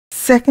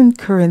2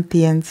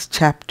 Corinthians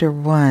chapter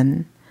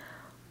 1.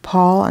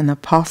 Paul, an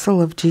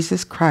apostle of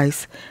Jesus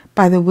Christ,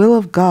 by the will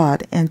of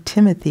God, and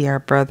Timothy our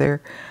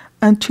brother,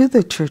 unto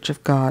the church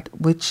of God,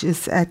 which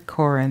is at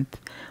Corinth,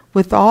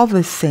 with all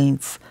the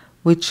saints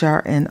which are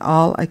in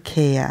all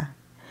Achaia.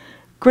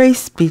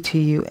 Grace be to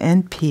you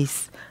and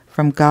peace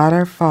from God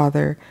our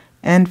Father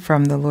and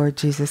from the Lord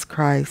Jesus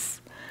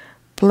Christ.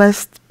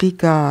 Blessed be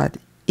God,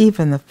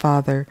 even the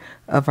Father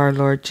of our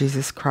Lord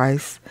Jesus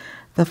Christ,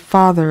 the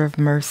Father of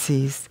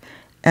mercies,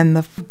 and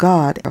the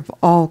God of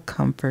all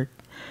comfort,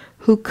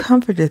 who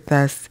comforteth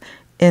us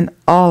in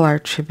all our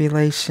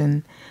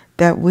tribulation,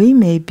 that we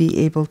may be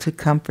able to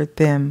comfort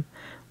them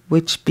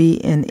which be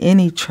in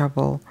any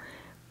trouble,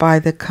 by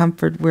the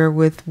comfort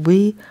wherewith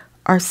we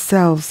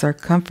ourselves are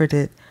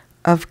comforted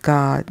of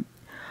God.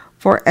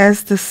 For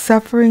as the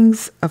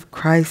sufferings of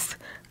Christ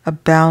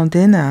abound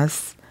in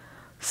us,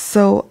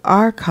 so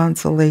our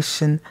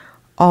consolation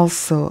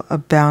also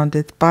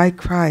aboundeth by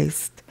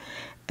Christ.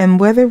 And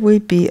whether we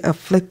be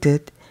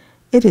afflicted,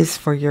 it is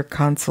for your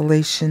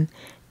consolation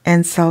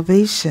and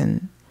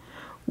salvation,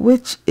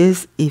 which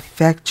is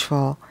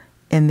effectual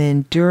in the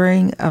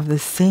enduring of the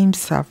same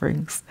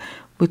sufferings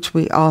which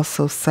we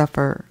also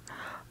suffer.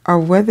 Or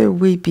whether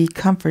we be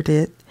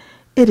comforted,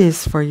 it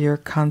is for your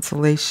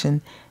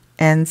consolation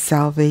and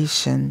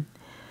salvation.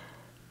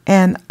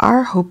 And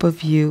our hope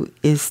of you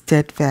is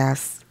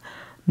steadfast,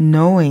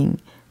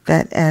 knowing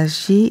that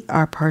as ye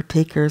are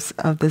partakers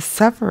of the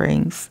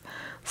sufferings,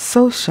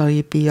 so shall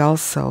ye be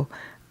also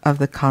of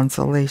the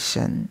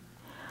consolation.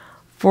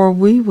 For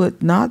we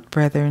would not,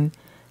 brethren,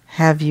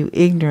 have you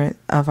ignorant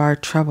of our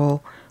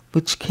trouble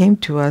which came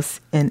to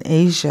us in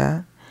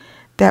Asia,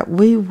 that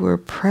we were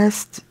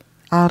pressed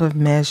out of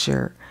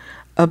measure,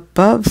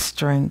 above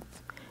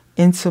strength,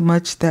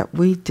 insomuch that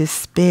we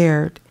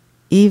despaired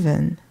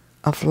even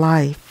of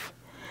life.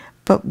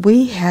 But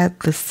we had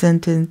the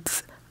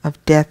sentence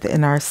of death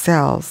in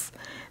ourselves,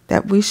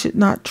 that we should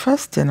not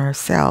trust in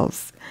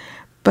ourselves,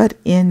 but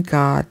in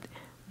God,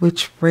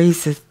 which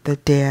raiseth the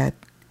dead,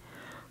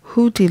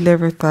 who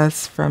delivereth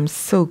us from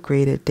so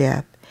great a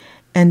death,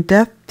 and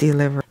doth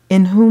deliver,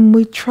 in whom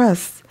we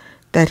trust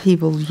that he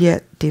will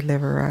yet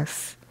deliver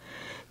us.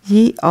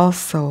 Ye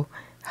also,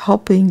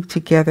 helping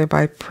together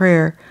by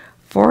prayer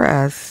for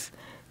us,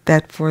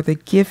 that for the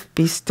gift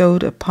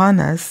bestowed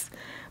upon us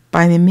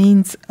by the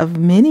means of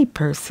many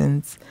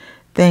persons,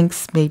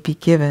 thanks may be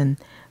given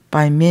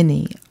by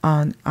many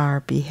on our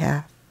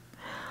behalf.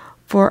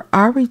 For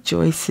our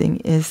rejoicing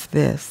is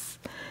this,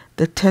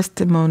 the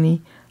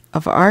testimony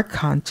of our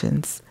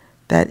conscience,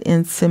 that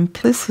in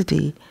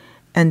simplicity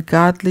and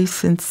godly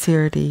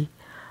sincerity,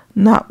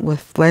 not with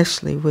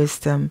fleshly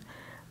wisdom,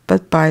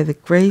 but by the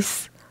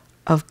grace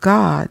of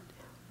God,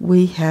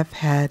 we have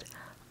had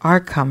our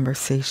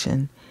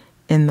conversation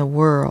in the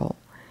world,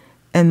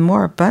 and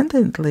more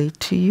abundantly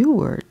to you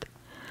ward.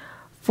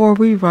 For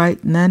we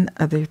write none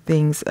other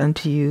things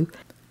unto you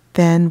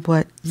than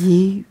what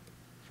ye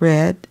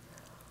read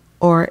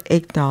or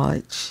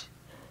acknowledge,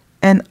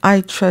 and I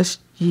trust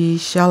ye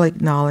shall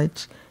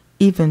acknowledge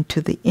even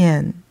to the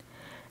end,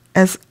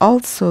 as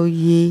also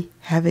ye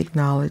have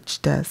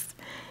acknowledged us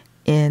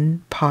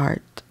in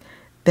part,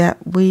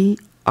 that we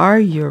are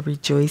your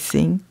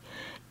rejoicing,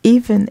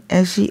 even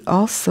as ye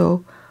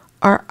also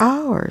are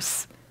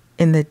ours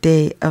in the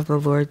day of the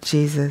Lord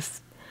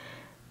Jesus.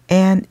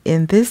 And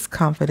in this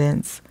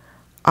confidence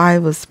I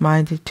was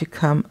minded to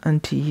come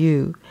unto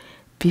you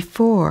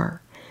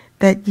before,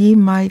 that ye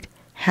might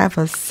have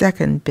a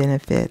second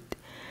benefit,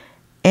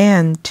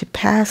 and to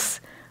pass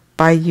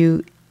by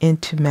you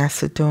into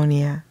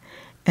Macedonia,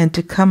 and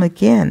to come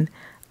again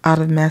out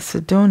of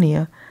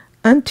Macedonia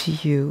unto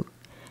you,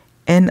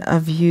 and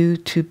of you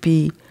to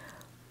be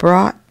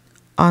brought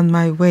on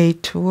my way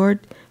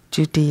toward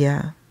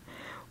Judea.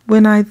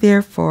 When I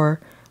therefore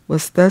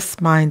was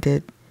thus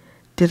minded,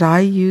 did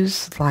I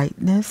use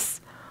lightness,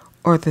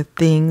 or the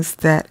things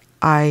that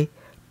I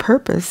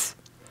purpose?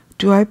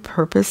 Do I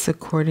purpose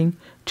according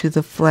to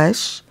the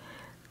flesh,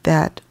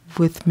 that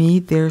with me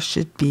there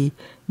should be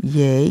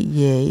yea,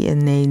 yea,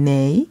 and nay,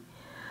 nay?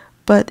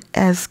 But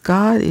as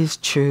God is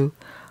true,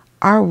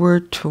 our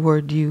word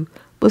toward you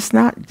was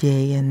not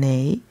yea and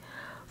nay.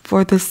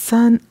 For the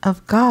Son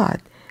of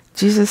God,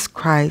 Jesus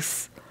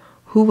Christ,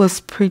 who was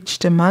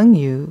preached among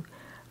you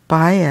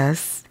by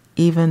us,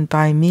 even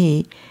by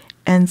me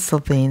and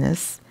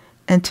Silvanus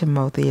and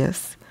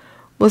Timotheus,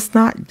 was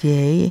not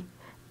yea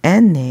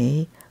and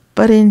nay,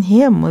 but in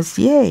him was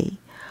yea.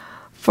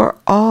 For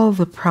all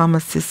the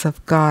promises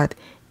of God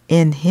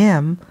in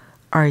him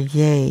are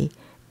yea,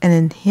 and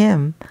in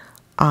him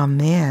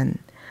amen,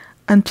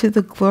 unto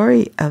the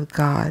glory of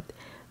God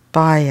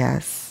by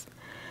us.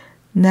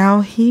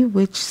 Now he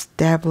which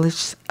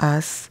established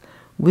us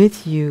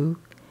with you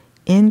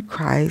in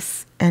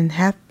Christ, and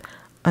hath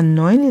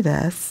anointed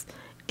us,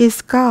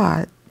 is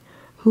God,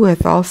 who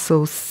hath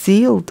also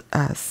sealed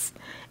us,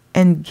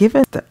 and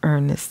given the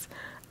earnest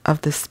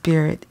of the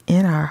Spirit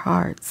in our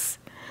hearts.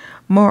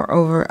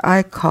 Moreover,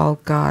 I call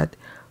God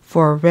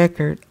for a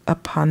record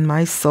upon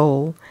my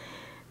soul,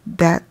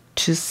 that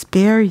to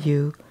spare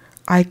you,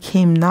 I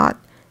came not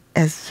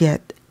as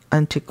yet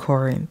unto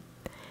Corinth.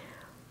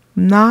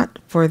 Not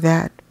for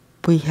that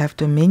we have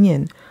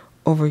dominion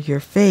over your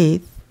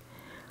faith,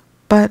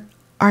 but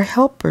are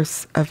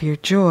helpers of your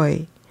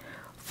joy,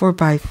 for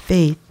by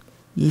faith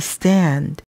ye stand.